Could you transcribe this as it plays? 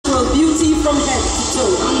beauty from head to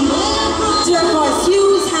toe. Turquoise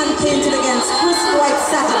hues hand-painted against crisp white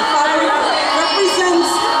satin fabric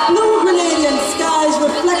represents blue Grenadian skies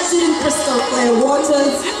reflected in crystal clear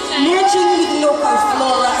waters, merging with local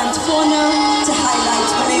flora and fauna to highlight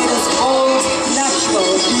Grenada's bold,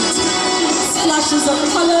 natural beauty. Splashes of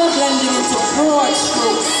color blending into broad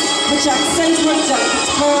strokes, which accent her delicate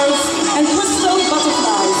curves, and crystal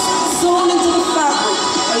butterflies sewn into the fabric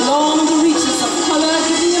along the reaches of color,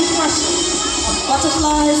 giving the impression of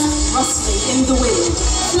butterflies rustling in the wind,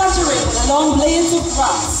 fluttering along blades of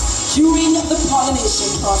grass during the pollination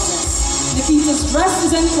process. Nikita's dress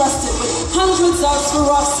is encrusted with hundreds of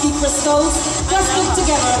Swarovski crystals, clustered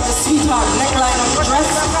together at the sweetheart neckline of the dress,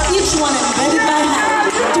 each one embedded by hand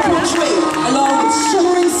to portray, along with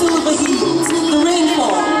shimmering silver heels, the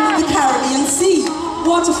rainfall, the Caribbean Sea,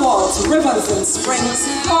 waterfalls, rivers, and springs,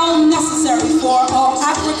 all necessary for our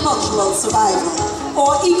agricultural survival,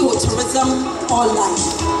 or ecotourism, or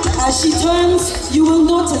life. As she turns, you will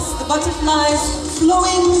notice the butterflies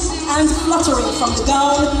flowing and fluttering from the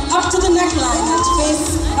gown up to the neckline and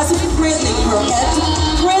face, as if cradling her head,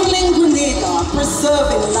 cradling Grenada,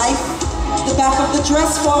 preserving life. The back of the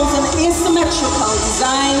dress forms an asymmetrical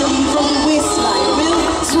design from the waistline with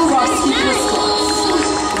Swarovski crystals.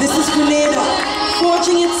 This is Grenada,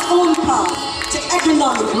 forging its own path to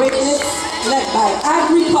economic greatness, led by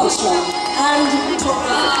agriculture and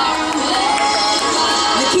tourism.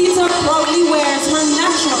 Nikita proudly wears her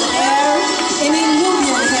natural hair in a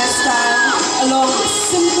Nubian hairstyle, along with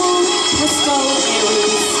simple crystal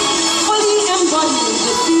earrings, fully embodying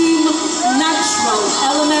the theme, natural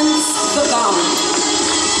elements, the gown.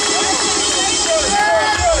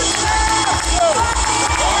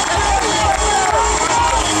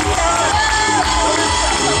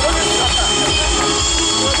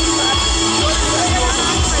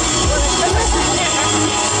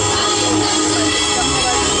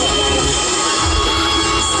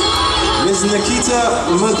 Ms. Nikita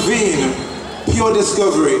Vean, pure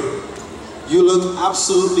discovery. You look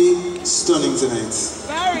absolutely stunning tonight.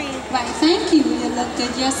 Very. Why, thank you. You look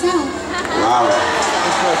good yourself. Wow.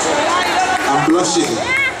 I'm blushing.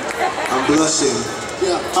 I'm blushing.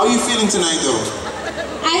 How are you feeling tonight, though?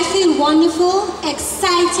 I feel wonderful,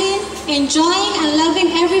 excited, enjoying and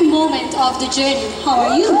loving every moment of the journey. How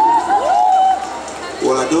are you?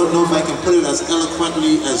 Well, I don't know if I can put it as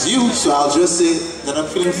eloquently as you, so I'll just say that I'm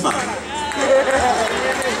feeling fine.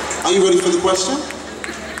 Are you ready for the question?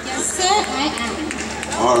 Yes, sir, I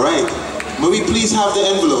am. All right. May we please have the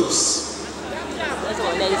envelopes?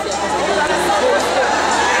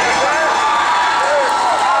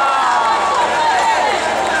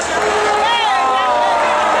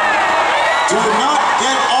 Do not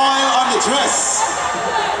get oil on the dress.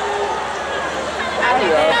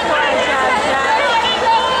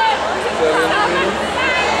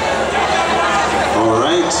 All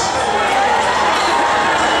right.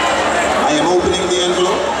 I am opening the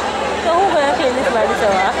envelope.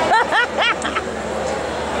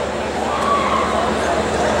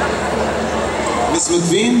 Ms.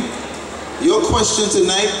 McVean, your question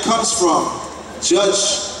tonight comes from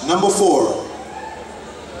Judge number 4.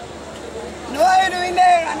 No, are you doing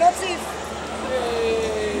there? I'm not safe.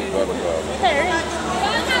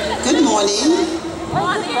 Good morning.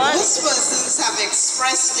 Most persons have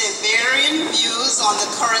expressed their varying views on the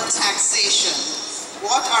current taxation.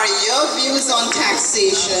 What are your views on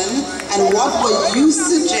taxation, and what would you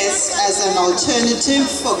suggest as an alternative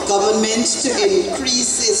for government to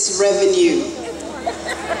increase its revenue?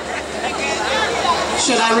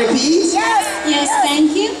 Should I repeat? Yes,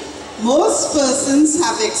 thank you. Most persons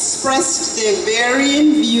have expressed their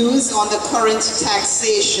varying views on the current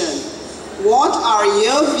taxation. What are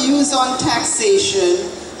your views on taxation,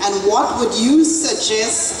 and what would you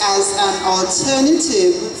suggest as an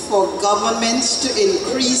alternative for government to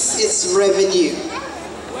increase its revenue?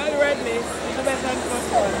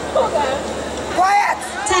 Quiet!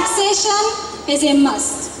 Taxation is a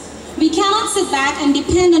must. We cannot sit back and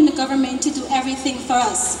depend on the government to do everything for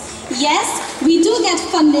us. Yes, we do get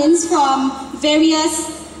fundings from various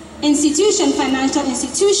institutions, financial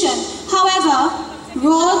institutions. However,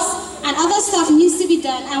 roads and other stuff needs to be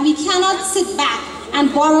done, and we cannot sit back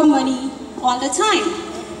and borrow money all the time.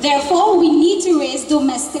 Therefore, we need to raise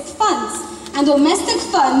domestic funds, and domestic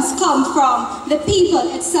funds come from the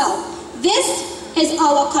people itself. This is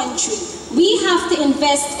our country. We have to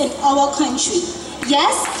invest in our country.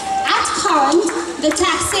 Yes, at current, the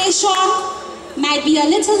taxation might be a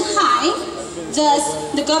little high, thus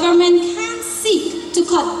the government can seek to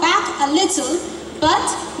cut back a little, but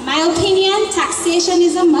my opinion, taxation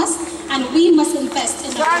is a must, and we must invest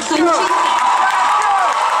in our country.